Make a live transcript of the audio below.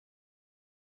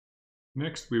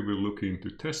Next, we will look into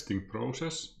testing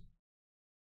process,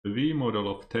 the V model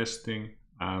of testing,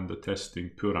 and the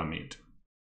testing pyramid.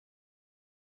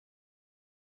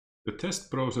 The test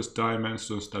process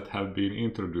dimensions that have been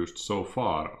introduced so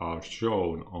far are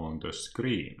shown on the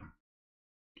screen.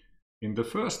 In the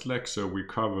first lecture, we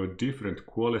covered different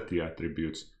quality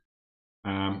attributes,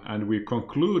 and we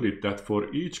concluded that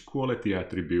for each quality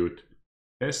attribute,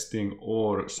 testing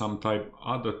or some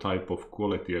other type of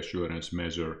quality assurance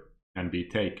measure can be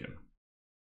taken.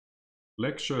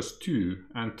 Lectures 2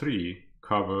 and 3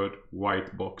 covered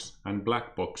white box and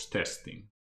black box testing.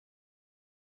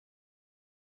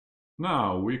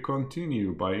 Now we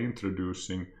continue by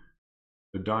introducing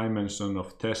the dimension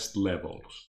of test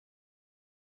levels.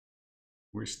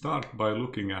 We start by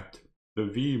looking at the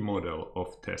V model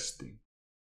of testing.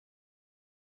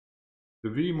 The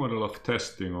V model of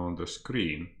testing on the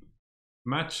screen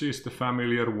matches the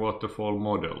familiar waterfall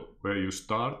model, where you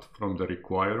start from the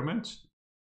requirements,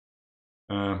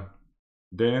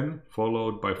 then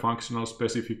followed by functional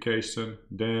specification,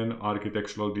 then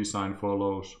architectural design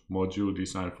follows, module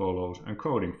design follows, and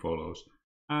coding follows.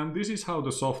 And this is how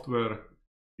the software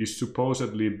is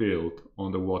supposedly built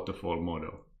on the waterfall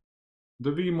model.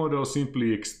 The V model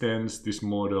simply extends this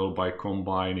model by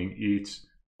combining each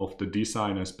of the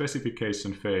design and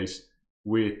specification phase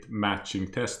with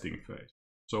matching testing phase.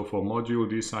 So for module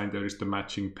design, there is the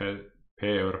matching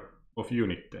pair of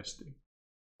unit testing.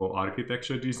 For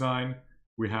architecture design,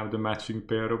 we have the matching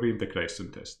pair of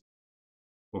integration testing.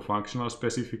 For functional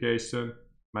specification,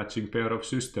 matching pair of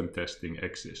system testing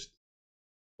exists.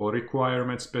 For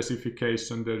requirement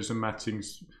specification, there is a matching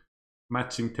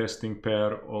testing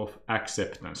pair of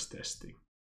acceptance testing.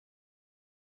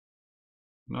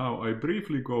 Now I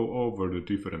briefly go over the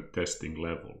different testing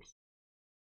levels.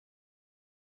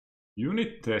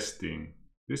 Unit testing,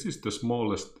 this is the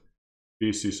smallest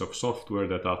pieces of software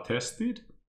that are tested,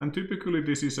 and typically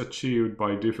this is achieved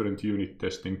by different unit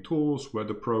testing tools where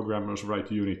the programmers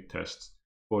write unit tests,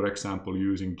 for example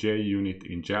using JUnit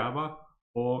in Java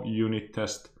or unit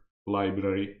test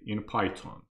library in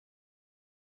Python.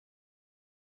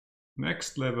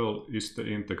 Next level is the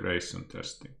integration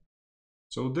testing.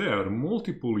 So there,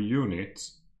 multiple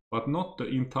units, but not the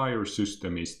entire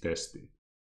system is tested.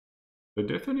 The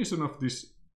definition of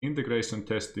this integration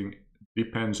testing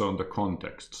depends on the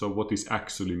context. So what is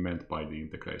actually meant by the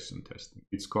integration testing?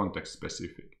 It's context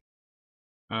specific.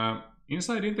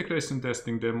 Inside integration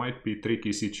testing, there might be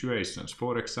tricky situations.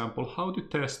 For example, how to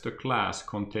test a class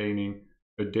containing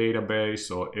a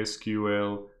database or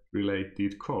SQL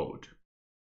related code.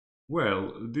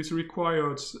 Well, this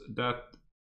requires that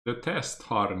the test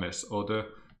harness or the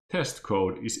test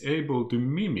code is able to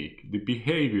mimic the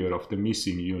behavior of the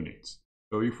missing units.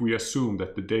 So if we assume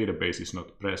that the database is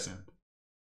not present,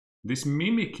 this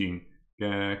mimicking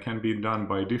can be done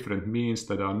by different means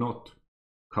that are not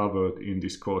covered in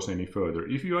this course any further.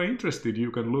 If you are interested,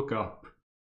 you can look up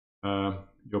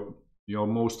your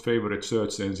most favorite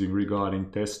search engine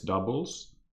regarding test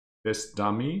doubles, test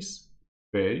dummies,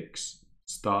 fakes,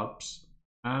 stubs,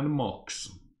 and mocks.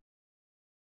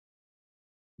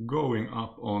 Going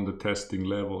up on the testing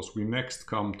levels, we next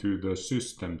come to the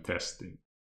system testing.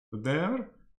 There,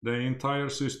 the entire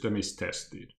system is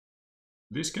tested.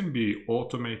 This can be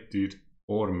automated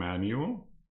or manual.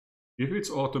 If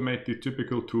it's automated,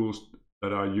 typical tools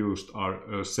that are used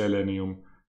are Selenium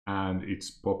and its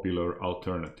popular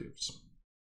alternatives.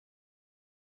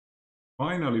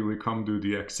 Finally, we come to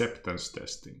the acceptance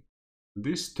testing.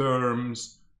 These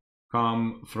terms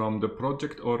come from the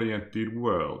project-oriented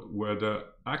world, where the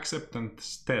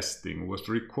acceptance testing was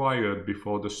required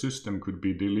before the system could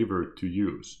be delivered to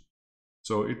use.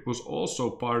 So it was also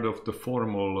part of the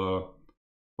formal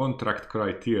contract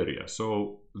criteria.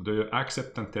 So the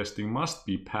acceptance testing must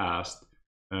be passed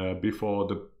before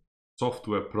the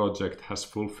software project has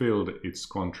fulfilled its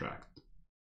contract.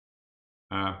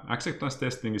 Acceptance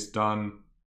testing is done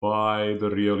by the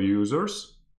real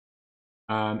users,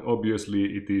 and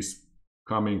obviously it is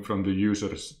coming from the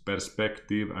user's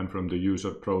perspective and from the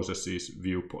user processes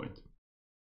viewpoint.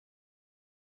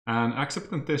 And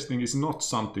acceptance testing is not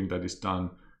something that is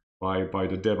done by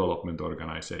the development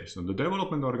organization. The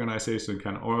development organization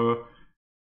can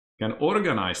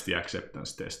organize the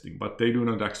acceptance testing, but they do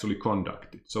not actually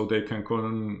conduct it. So they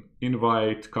can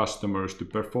invite customers to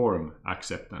perform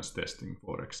acceptance testing,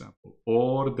 for example,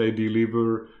 or they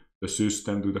deliver the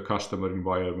system to the customer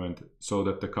environment so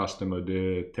that the customer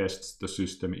tests the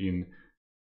system in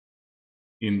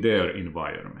their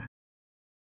environment.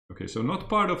 Okay, so not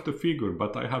part of the figure,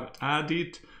 but I have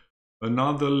added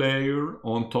another layer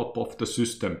on top of the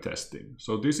system testing.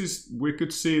 So this is, we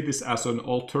could see this as an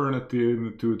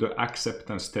alternative to the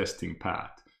acceptance testing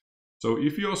path. So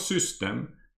if your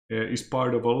system is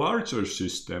part of a larger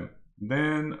system,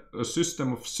 then a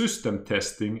system of system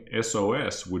testing,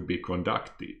 SOS, would be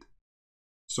conducted.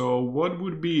 So what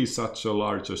would be such a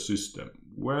larger system?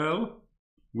 Well,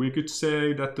 we could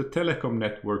say that the telecom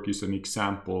network is an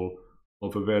example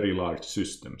of a very large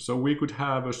system. So we could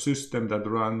have a system that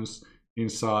runs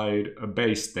inside a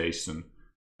base station.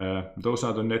 Those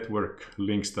are the network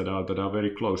links that are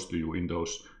very close to you in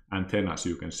those antennas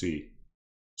you can see.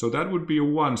 So that would be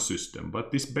one system, but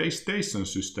this base station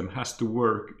system has to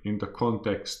work in the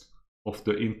context of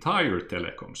the entire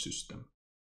telecom system.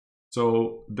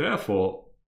 So therefore,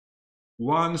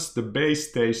 once the base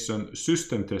station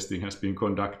system testing has been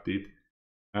conducted,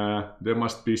 there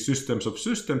must be systems of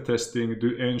system testing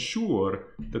to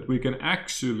ensure that we can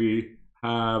actually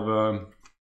have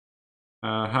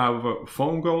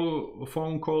phone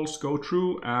calls go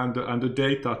through and the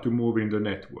data to move in the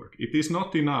network. It is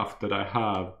not enough that I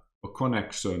have a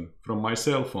connection from my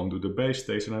cell phone to the base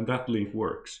station and that link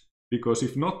works. Because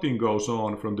if nothing goes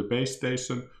on from the base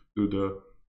station to the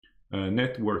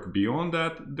network beyond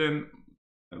that, then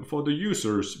for the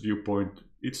user's viewpoint,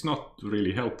 it's not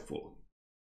really helpful.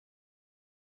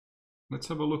 Let's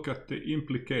have a look at the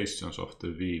implications of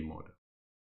the V model.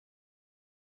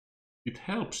 It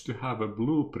helps to have a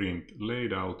blueprint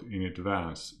laid out in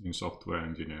advance in software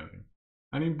engineering.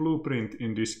 And in blueprint,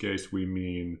 in this case, we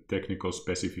mean technical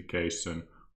specification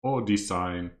or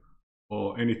design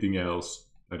or anything else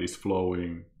that is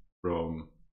flowing from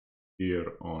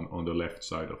here on the left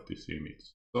side of this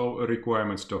image. So a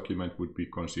requirements document would be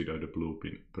considered a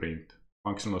blueprint.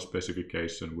 Functional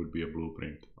specification would be a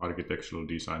blueprint. Architectural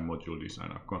design, module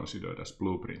design are considered as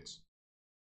blueprints.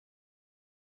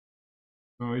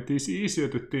 So it is easier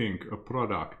to think a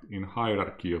product in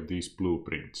hierarchy of these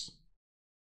blueprints.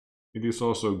 It is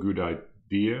also a good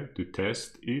idea to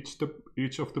test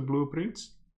each of the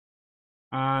blueprints.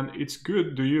 And it's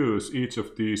good to use each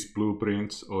of these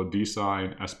blueprints or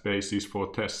design as basis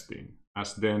for testing,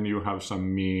 as then you have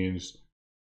some means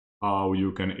how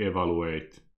you can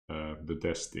evaluate the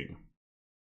testing.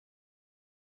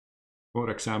 For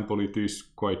example, it is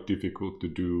quite difficult to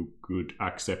do good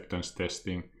acceptance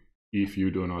testing if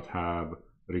you do not have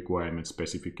requirement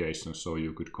specifications, so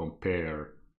you could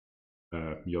compare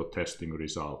your testing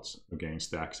results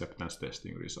against the acceptance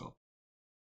testing result.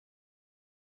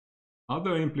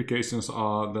 Other implications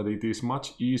are that it is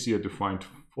much easier to find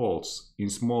faults in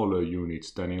smaller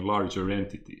units than in larger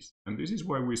entities. And this is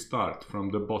why we start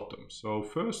from the bottom. So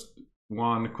first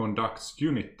one conducts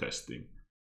unit testing,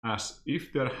 as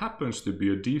if there happens to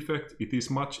be a defect, it is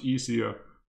much easier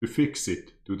to fix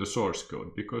it to the source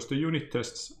code, because the unit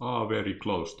tests are very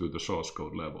close to the source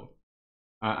code level.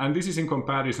 And this is in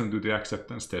comparison to the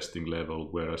acceptance testing level,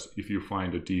 whereas if you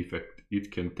find a defect,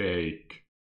 it can take,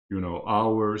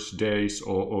 hours, days,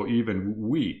 or even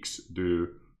weeks to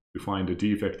find a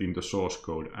defect in the source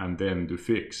code and then to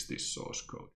fix this source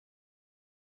code.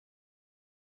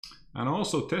 And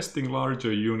also testing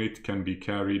larger unit can be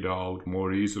carried out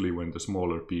more easily when the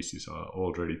smaller pieces are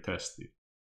already tested.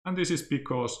 And this is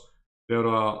because there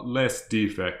are less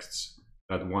defects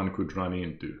that one could run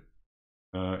into.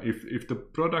 If the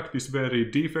product is very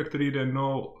defect-ridden,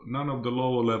 none of the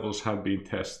lower levels have been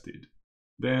tested,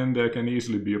 then there can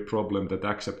easily be a problem that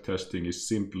accept testing is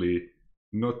simply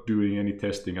not doing any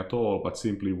testing at all, but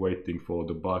simply waiting for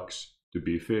the bugs to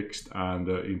be fixed, and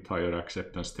the entire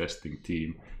acceptance testing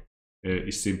team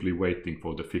is simply waiting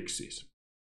for the fixes.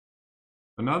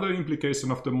 Another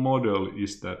implication of the model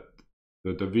is that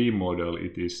the V model,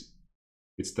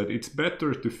 it's that it's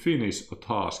better to finish a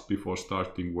task before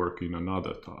starting working on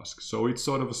another task. So it's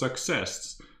sort of a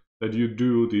success that you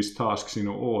do these tasks in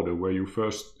order, where you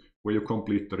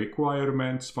complete the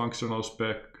requirements, functional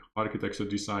spec, architecture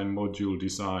design, module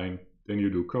design, then you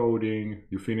do coding,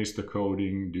 you finish the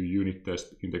coding, do unit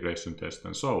test, integration test,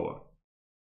 and so on.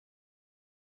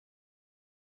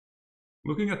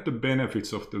 Looking at the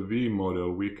benefits of the V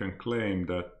model, we can claim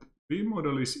that V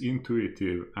model is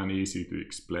intuitive and easy to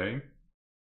explain.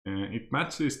 It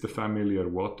matches the familiar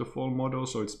waterfall model,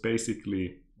 so it's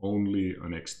basically only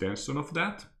an extension of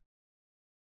that.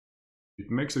 It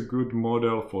makes a good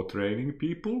model for training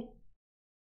people.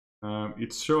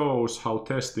 It shows how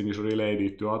testing is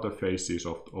related to other phases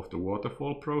of the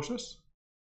waterfall process.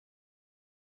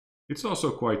 It's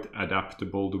also quite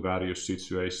adaptable to various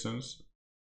situations,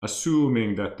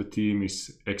 assuming that the team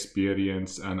is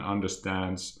experienced and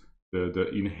understands the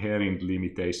inherent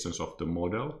limitations of the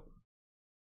model.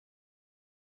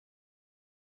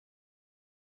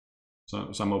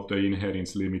 some of the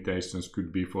inherent limitations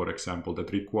could be, for example,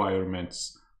 that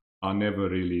requirements are never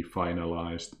really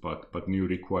finalized, but new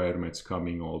requirements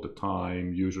coming all the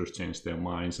time, users change their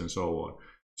minds and so on.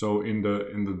 So in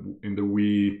the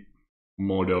we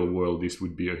model world, this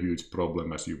would be a huge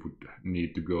problem, as you would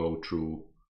need to go through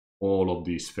all of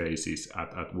these phases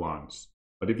at once.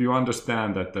 But if you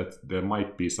understand that there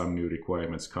might be some new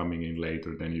requirements coming in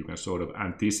later, then you can sort of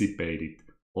anticipate it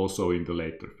also in the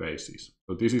later phases.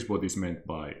 So this is what is meant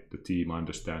by the team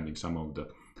understanding some of the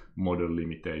model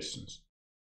limitations.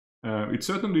 It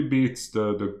certainly beats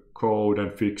the code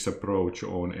and fix approach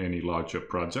on any larger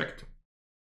project.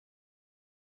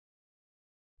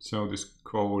 So this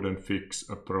code and fix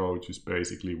approach is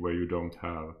basically where you don't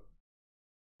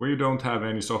have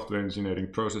any software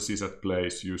engineering processes at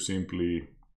place. You simply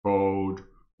code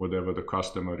whatever the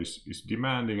customer is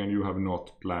demanding, and you have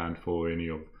not planned for any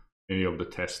of the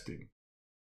testing.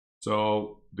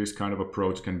 So this kind of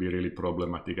approach can be really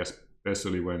problematic,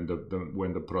 especially when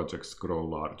the projects grow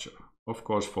larger. Of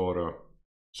course, for a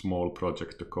small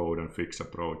project, the code and fix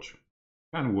approach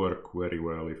can work very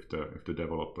well if the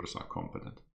developers are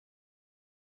competent.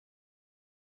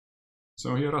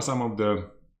 So here are some of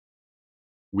the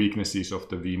weaknesses of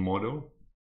the V model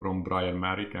from Brian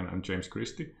Marrick and James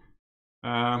Christie.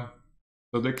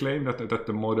 So they claim that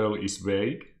the model is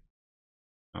vague.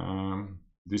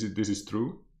 This is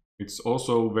true. It's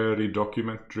also very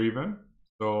document driven,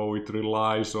 so it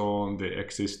relies on the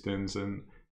existence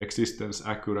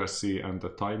accuracy and the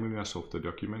timeliness of the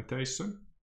documentation.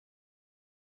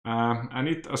 And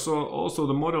it also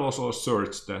the model also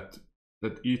asserts that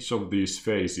each of these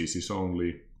phases is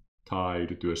only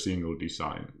tied to a single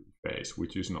design phase,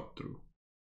 which is not true.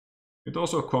 It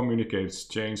also communicates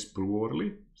change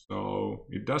poorly, so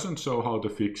it doesn't show how the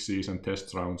fixes and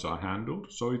test rounds are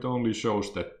handled. So it only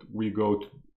shows that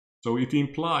so it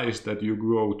implies that you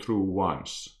go through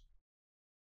once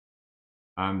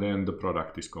and then the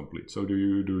product is complete. So do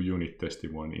you do unit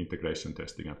testing and integration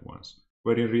testing at once?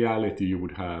 Where in reality you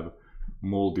would have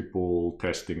multiple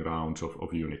testing rounds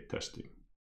of unit testing.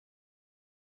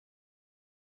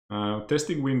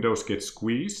 Testing windows get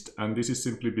squeezed, and this is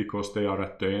simply because they are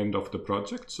at the end of the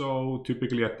project. So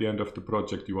typically at the end of the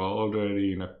project you are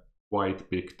already in a quite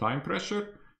big time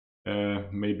pressure.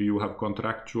 Maybe you have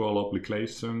contractual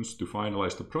obligations to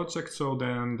finalize the project, so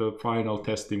then the final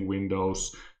testing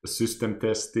windows, the system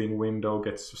testing window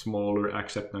gets smaller,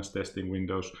 acceptance testing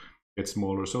windows get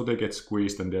smaller, so they get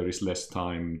squeezed and there is less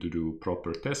time to do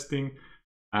proper testing.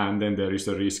 And then there is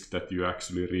a risk that you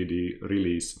actually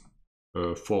release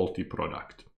a faulty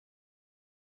product.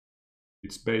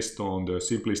 It's based on the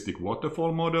simplistic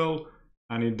waterfall model,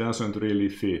 and it doesn't really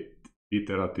fit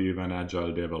iterative and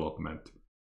agile development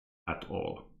at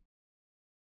all.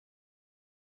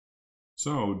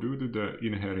 So due to the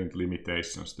inherent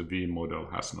limitations, the V model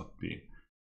has not been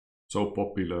so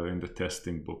popular in the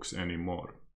testing books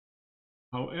anymore.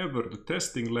 However, the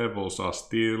testing levels are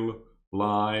still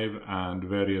live and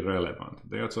very relevant.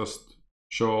 They are just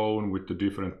shown with a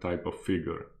different type of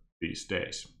figure these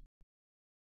days.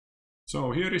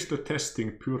 So here is the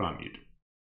testing pyramid.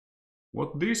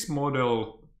 What this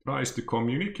model tries to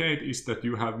communicate is that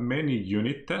you have many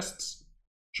unit tests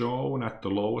shown at the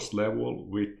lowest level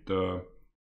with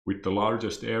the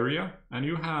largest area, and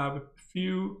you have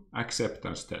few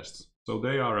acceptance tests. So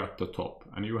they are at the top,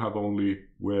 and you have only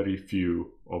very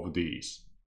few of these.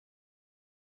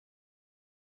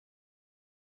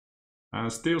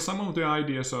 And still some of the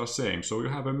ideas are same. So you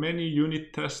have many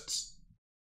unit tests,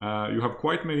 you have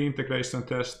quite many integration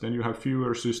tests, then you have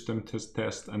fewer system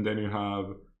tests, and then you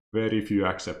have very few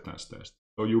acceptance tests.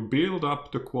 So you build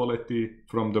up the quality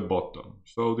from the bottom.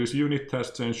 So these unit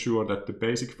tests ensure that the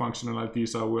basic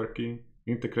functionalities are working.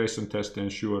 Integration tests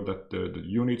ensure that the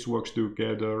units work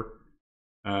together.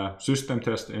 System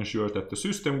tests ensure that the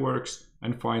system works.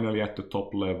 And finally, at the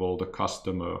top level, the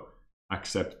customer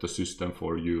accepts the system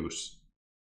for use.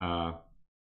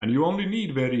 And you only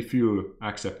need very few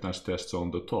acceptance tests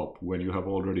on the top when you have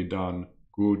already done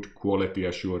good quality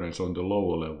assurance on the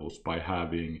lower levels by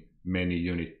having many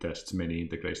unit tests, many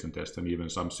integration tests, and even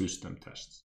some system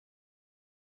tests.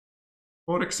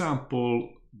 For example,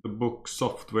 the book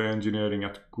Software Engineering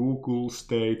at Google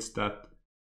states that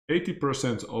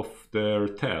 80% of their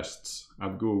tests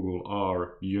at Google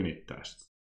are unit tests.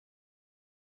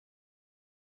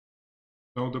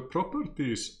 So the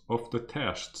properties of the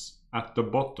tests at the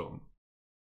bottom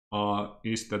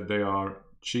is that they are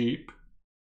cheap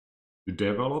to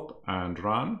develop and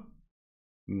run,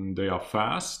 they are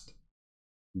fast,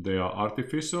 they are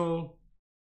artificial,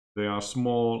 they are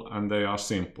small, and they are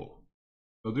simple.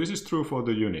 So this is true for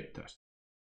the unit test.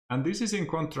 And this is in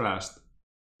contrast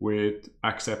with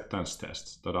acceptance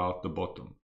tests that are at the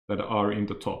bottom, that are in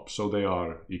the top. So they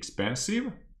are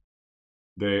expensive,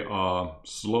 they are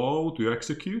slow to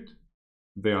execute,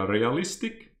 they are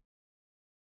realistic,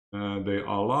 they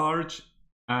are large,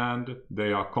 and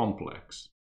they are complex.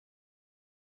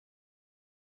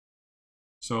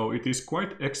 So it is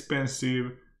quite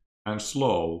expensive and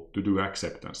slow to do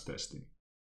acceptance testing.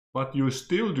 But you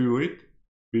still do it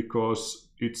because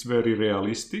it's very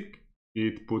realistic.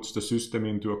 It puts the system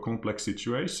into a complex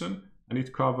situation, and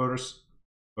it covers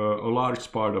a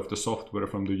large part of the software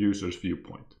from the user's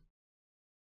viewpoint.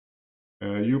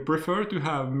 You prefer to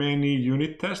have many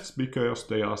unit tests because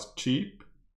they are cheap,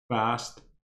 fast,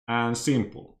 and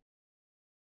simple.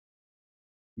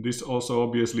 This also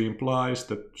obviously implies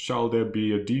that shall there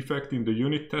be a defect in the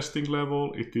unit testing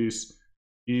level, it is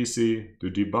easy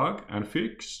to debug and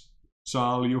fix.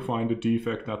 Shall you find a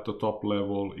defect at the top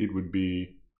level, it would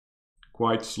be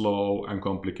quite slow and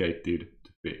complicated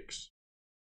to fix.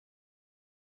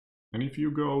 And if you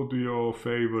go to your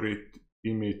favorite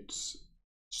image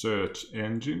search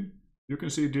engine, you can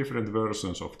see different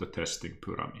versions of the testing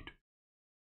pyramid.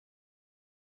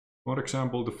 For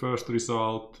example, the first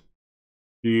result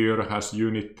here has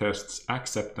unit tests,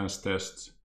 acceptance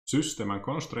tests, system and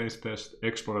constraints tests,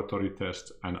 exploratory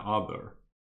tests, and other.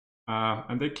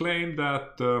 And they claim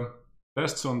that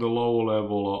tests on the low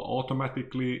level are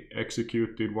automatically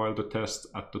executed while the tests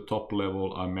at the top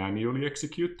level are manually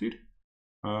executed,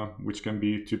 which can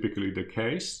be typically the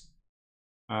case.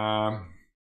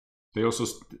 They also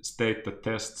state that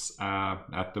tests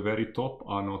at the very top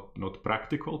are not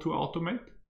practical to automate.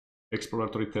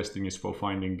 Exploratory testing is for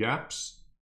finding gaps.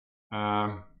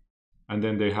 And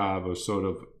then they have a sort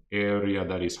of area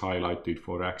that is highlighted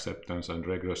for acceptance and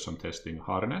regression testing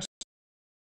harness.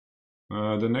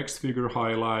 The next figure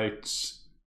highlights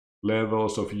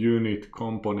levels of unit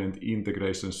component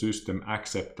integration system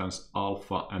acceptance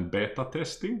alpha and beta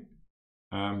testing.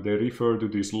 They refer to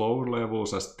these lower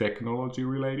levels as technology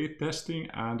related testing,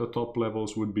 and the top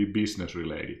levels would be business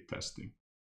related testing.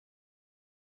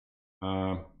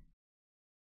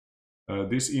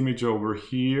 This image over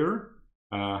here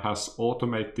has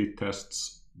automated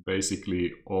tests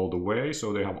basically all the way.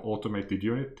 So they have automated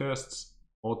unit tests,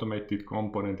 automated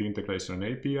component integration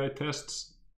and API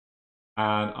tests,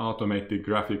 and automated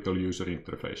graphical user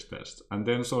interface tests. And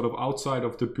then sort of outside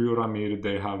of the pyramid,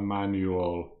 they have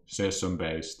manual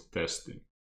session-based testing.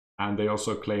 And they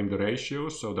also claim the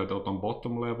ratios, so that on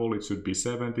bottom level it should be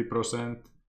 70%,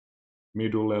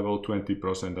 middle level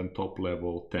 20%, and top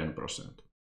level 10%.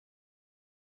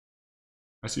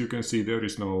 As you can see, there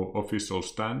is no official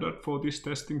standard for this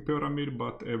testing pyramid,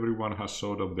 but everyone has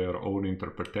sort of their own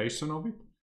interpretation of it.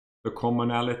 The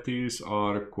commonalities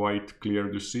are quite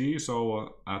clear to see.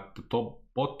 So at the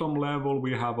bottom level,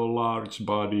 we have a large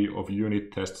body of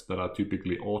unit tests that are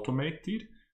typically automated.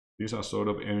 These are sort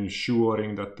of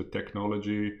ensuring that the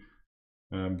technology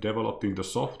developed in the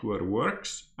software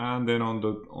works. And then on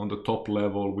the top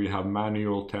level, we have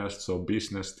manual tests or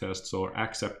business tests or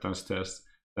acceptance tests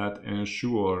that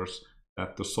ensures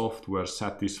that the software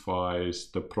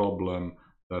satisfies the problem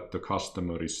that the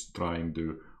customer is trying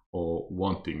to or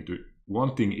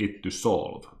wanting it to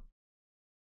solve.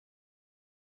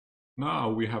 Now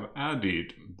we have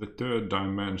added the third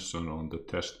dimension on the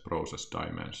test process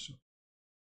dimension.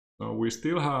 So we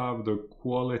still have the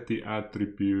quality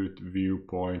attribute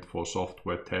viewpoint for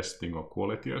software testing or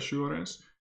quality assurance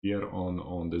here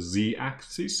on the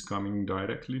z-axis coming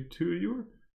directly to you.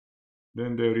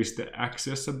 Then there is the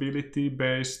accessibility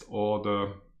based or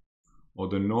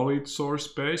the knowledge source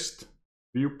based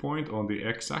viewpoint on the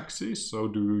x-axis. So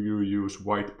do you use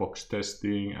white box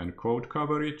testing and code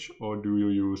coverage, or do you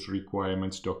use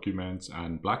requirements documents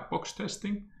and black box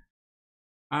testing?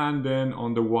 And then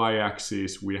on the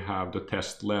y-axis we have the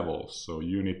test levels, so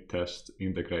unit tests,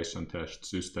 integration tests,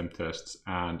 system tests,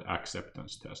 and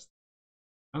acceptance tests.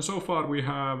 And so far we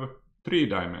have 3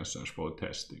 dimensions for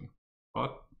testing,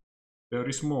 but there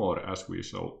is more, as we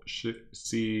shall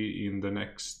see in the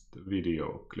next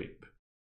video clip.